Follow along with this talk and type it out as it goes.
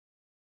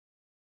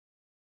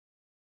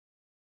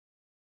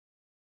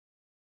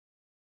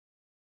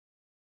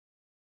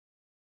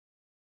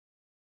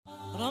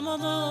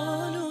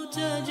رمضان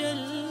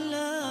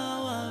تجلى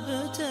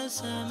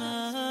وابتسم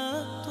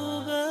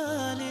طوبى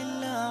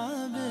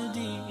للعبد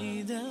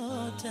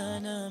إذا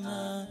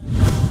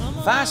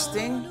تنما.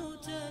 Fasting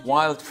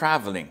while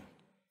traveling.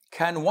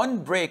 Can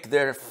one break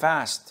their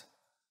fast,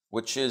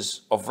 which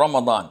is of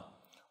Ramadan,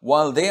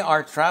 while they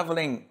are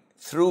traveling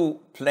through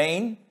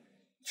plane,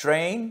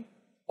 train,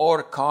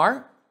 or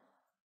car?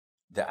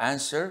 The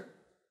answer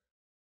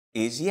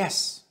is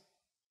yes.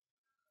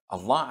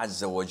 Allah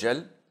Azza wa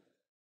Jal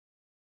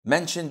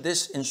mentioned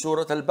this in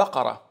Surah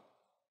Al-Baqarah,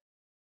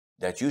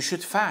 that you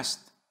should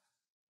fast.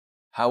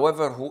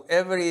 However,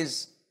 whoever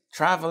is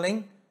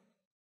traveling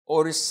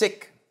or is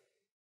sick,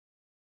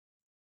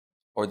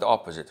 or the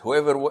opposite,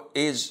 whoever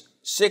is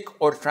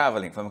sick or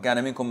traveling, فَمَنْ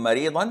كَانَ مِنْكُمْ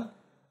مَرِيضًا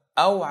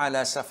أَوْ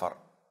عَلَى سَفَرٍ,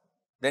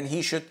 then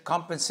he should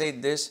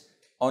compensate this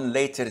on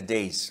later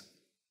days.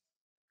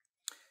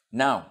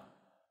 Now,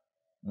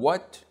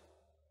 what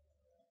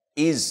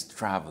is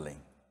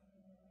traveling?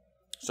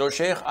 So,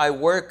 Sheikh, I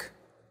work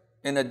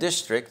in a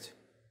district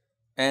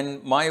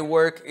and my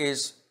work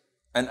is,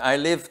 and I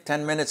live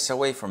 10 minutes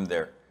away from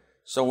there.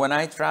 So when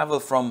I travel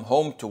from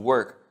home to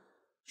work,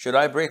 should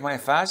I break my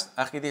fast?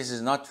 Akhi, this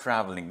is not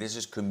traveling, this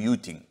is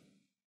commuting.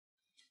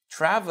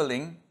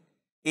 Traveling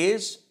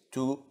is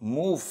to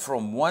move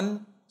from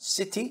one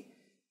city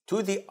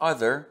to the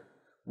other,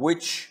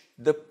 which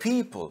the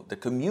people, the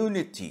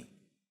community,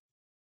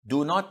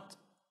 do not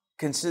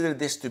consider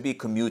this to be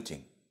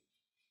commuting.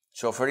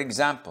 So for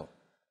example,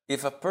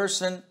 if a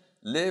person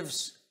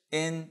lives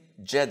in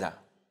Jeddah,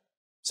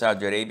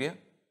 Saudi Arabia,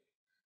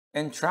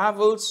 and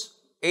travels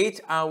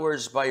 8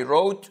 hours by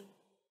road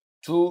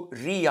to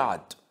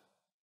Riyadh,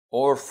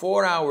 or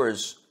 4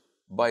 hours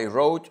by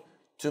road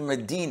to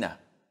Medina,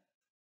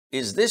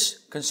 is this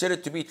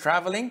considered to be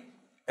traveling?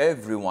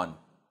 Everyone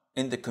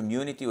in the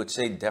community would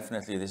say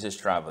definitely this is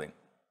traveling.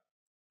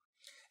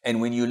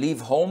 And when you leave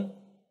home,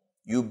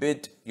 you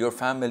bid your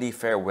family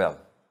farewell.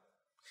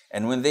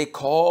 And when they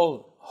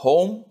call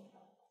home,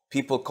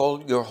 people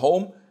call your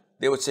home,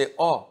 they would say,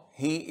 oh,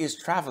 he is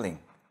traveling.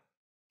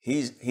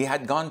 He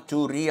had gone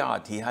to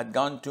Riyadh, he had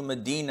gone to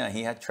Medina,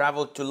 he had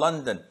traveled to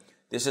London.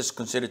 This is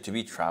considered to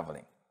be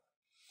traveling.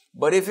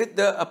 But if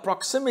the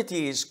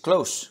proximity is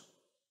close,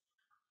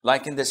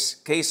 like in this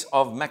case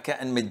of Mecca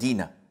and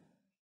Medina,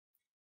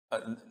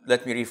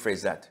 let me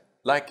rephrase that.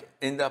 Like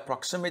in the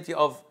proximity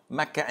of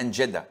Mecca and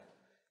Jeddah,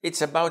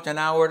 it's about an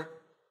hour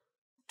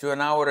to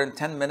an hour and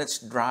 10 minutes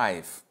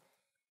drive.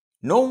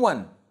 No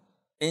one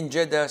in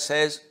Jeddah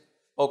says,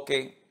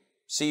 okay,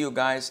 see you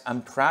guys,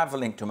 I'm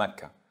traveling to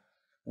Mecca.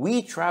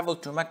 We travel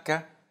to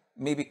Mecca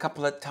maybe a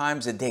couple of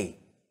times a day.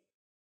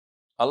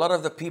 A lot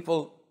of the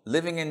people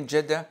living in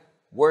Jeddah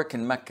work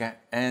in Mecca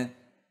and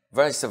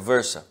vice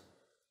versa.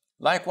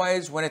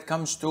 Likewise, when it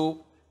comes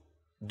to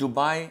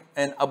Dubai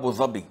and Abu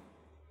Dhabi,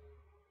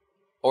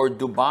 or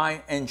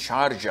Dubai and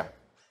Sharjah,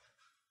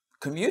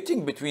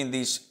 commuting between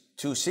these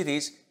two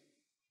cities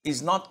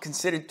is not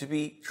considered to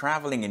be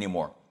traveling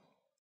anymore.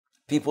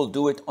 People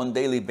do it on a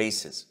daily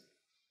basis.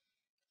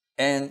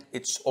 And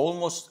it's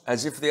almost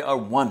as if they are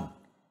one.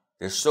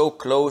 They're so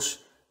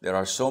close. There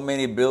are so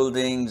many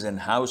buildings and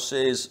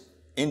houses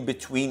in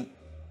between.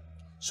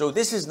 So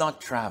this is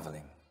not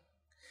traveling.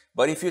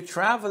 But if you're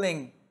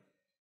traveling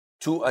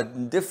to a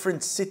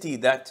different city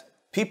that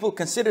people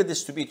consider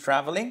this to be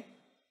traveling,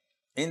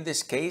 in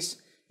this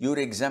case, you're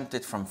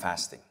exempted from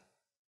fasting.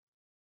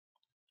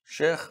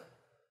 Sheikh,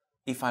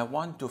 if I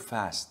want to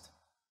fast,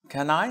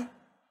 can I?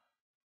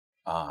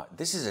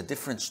 This is a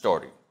different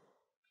story.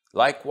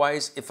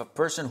 Likewise, if a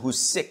person who's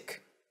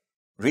sick,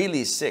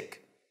 really sick,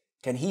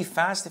 can he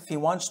fast if he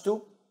wants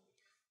to?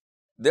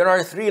 There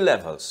are 3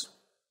 levels.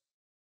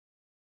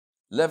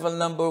 Level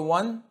number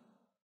 1,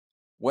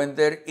 when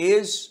there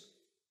is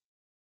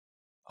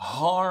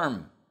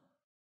harm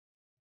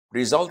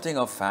resulting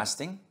of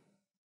fasting,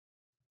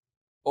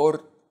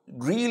 or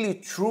really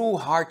true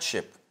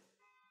hardship.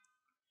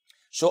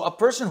 So a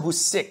person who's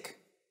sick,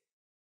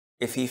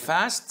 if he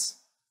fasts,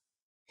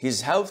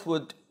 his health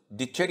would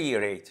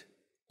deteriorate,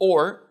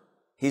 or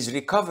his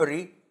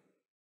recovery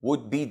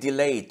would be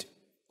delayed,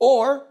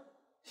 or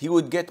he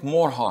would get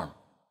more harm,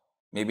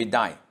 maybe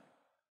die.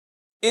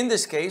 In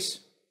this case,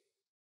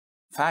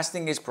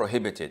 fasting is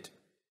prohibited.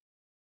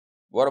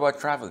 What about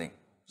traveling?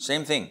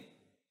 Same thing.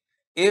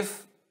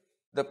 If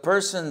the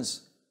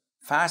person's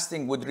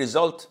fasting would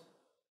result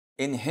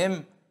in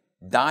him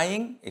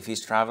dying, if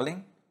he's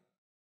traveling,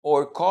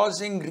 or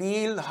causing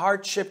real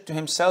hardship to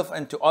himself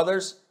and to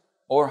others,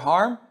 or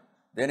harm,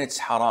 then it's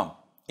haram.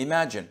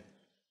 Imagine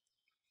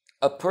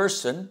a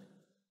person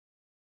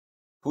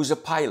who's a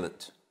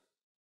pilot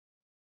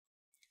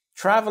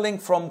traveling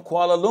from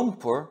Kuala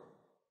Lumpur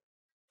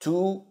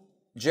to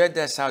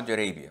Jeddah, Saudi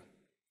Arabia.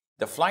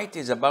 The flight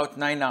is about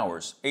 9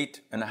 hours,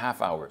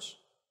 8.5 hours.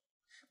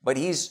 But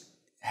he's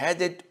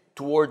headed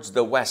towards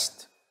the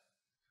west,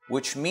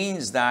 which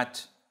means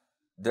that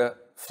the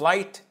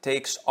flight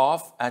takes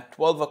off at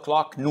 12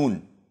 o'clock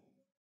noon.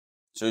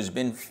 So he's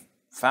been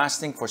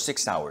fasting for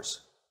 6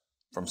 hours,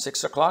 from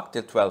 6 o'clock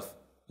till 12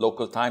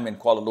 local time in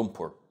Kuala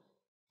Lumpur.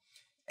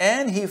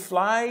 and he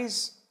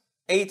flies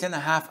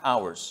 8.5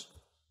 hours.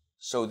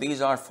 So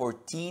these are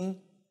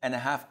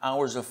 14.5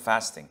 hours of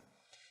fasting.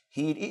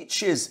 He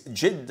reaches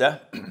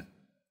Jeddah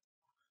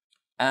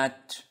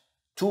at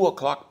 2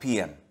 o'clock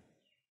p.m.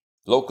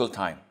 local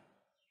time,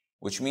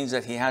 which means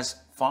that he has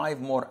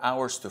 5 more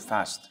hours to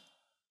fast,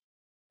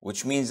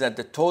 which means that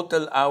the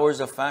total hours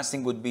of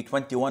fasting would be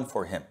 21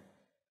 for him.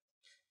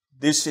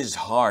 This is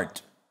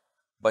hard,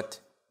 but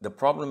the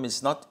problem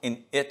is not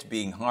in it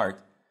being hard.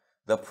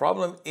 The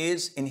problem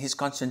is in his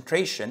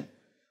concentration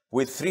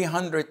with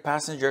 300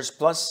 passengers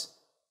plus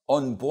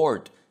on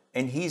board,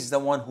 and he's the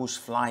one who's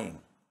flying.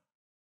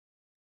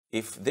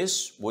 If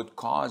this would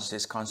cause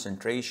his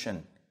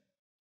concentration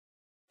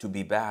to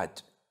be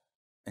bad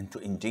and to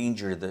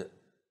endanger the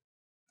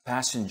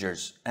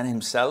passengers and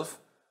himself,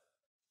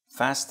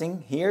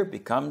 fasting here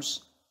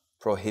becomes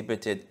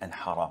prohibited and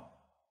haram.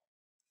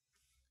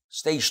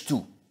 Stage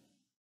 2.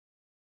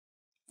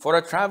 For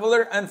a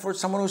traveler and for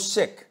someone who's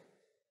sick,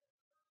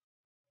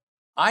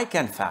 I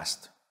can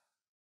fast.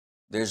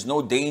 There's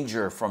no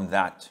danger from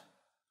that.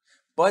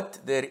 But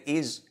there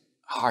is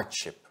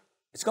hardship.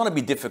 It's going to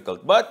be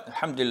difficult, but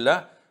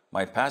alhamdulillah,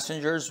 my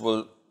passengers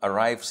will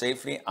arrive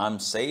safely. I'm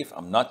safe.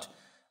 I'm not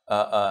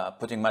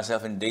putting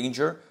myself in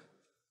danger.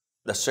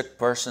 The sick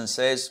person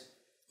says,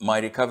 my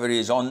recovery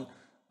is on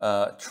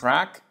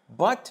track,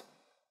 but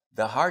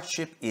the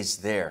hardship is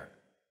there.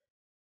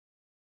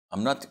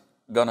 I'm not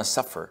going to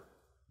suffer,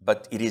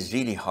 but it is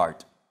really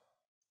hard.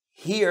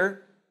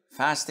 Here,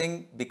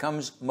 fasting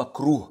becomes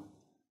makruh,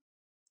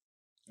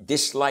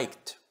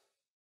 disliked.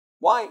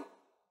 Why?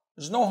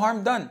 There's no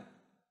harm done.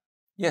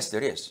 Yes,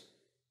 there is.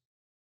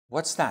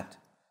 What's that?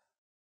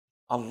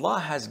 Allah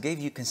has gave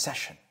you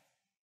concession.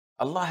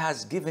 Allah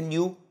has given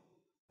you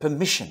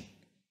permission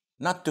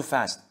not to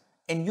fast.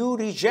 And you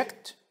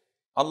reject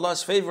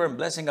Allah's favor and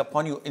blessing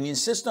upon you and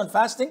insist on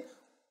fasting.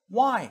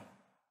 Why?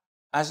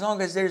 As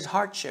long as there is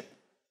hardship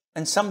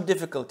and some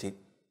difficulty,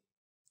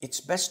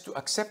 it's best to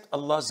accept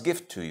Allah's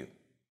gift to you.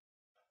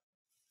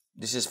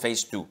 This is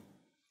phase 2.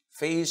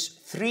 Phase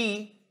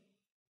 3,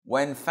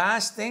 when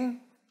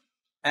fasting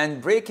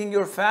and breaking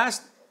your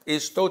fast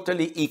is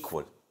totally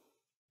equal.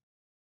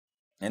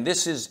 And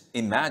this is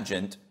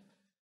imagined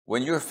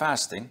when you're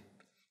fasting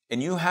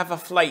and you have a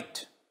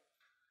flight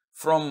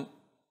from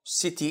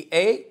city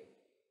A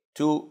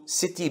to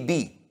city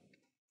B.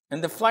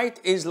 And the flight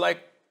is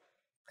like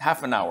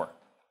half an hour.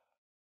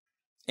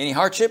 Any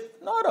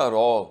hardship? Not at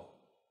all.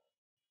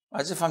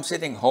 As if I'm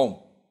sitting home.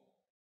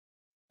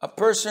 A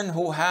person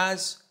who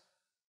has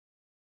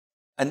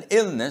an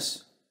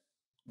illness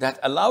that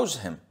allows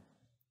him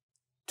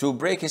to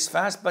break his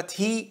fast, but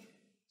he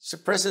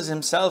suppresses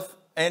himself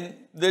and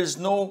there's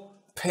no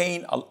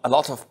pain, a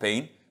lot of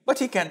pain, but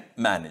he can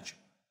manage.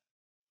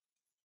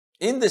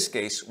 In this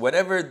case,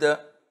 whenever the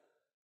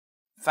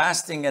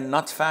fasting and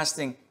not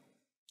fasting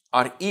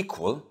are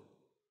equal,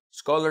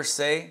 scholars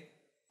say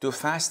to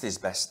fast is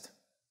best.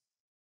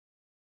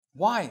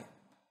 Why?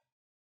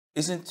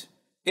 Isn't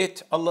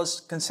it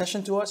Allah's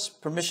concession to us,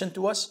 permission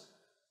to us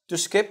to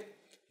skip?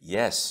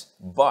 Yes,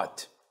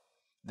 but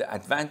the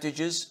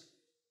advantages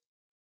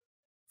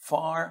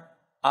far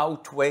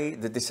outweigh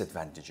the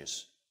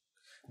disadvantages.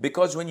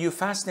 Because when you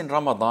fast in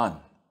Ramadan,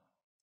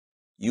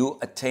 you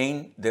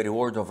attain the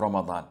reward of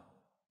Ramadan.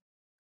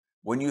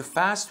 When you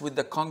fast with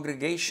the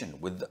congregation,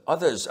 with the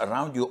others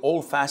around you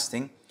all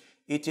fasting,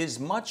 it is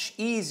much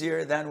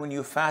easier than when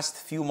you fast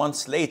a few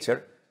months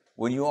later,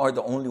 when you are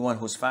the only one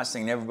who's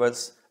fasting and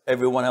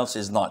everyone else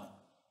is not.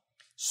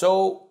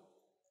 So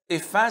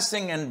if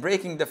fasting and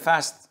breaking the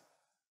fast,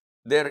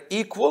 they're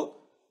equal,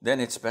 then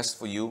it's best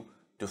for you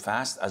to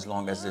fast as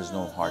long as there's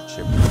no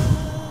hardship.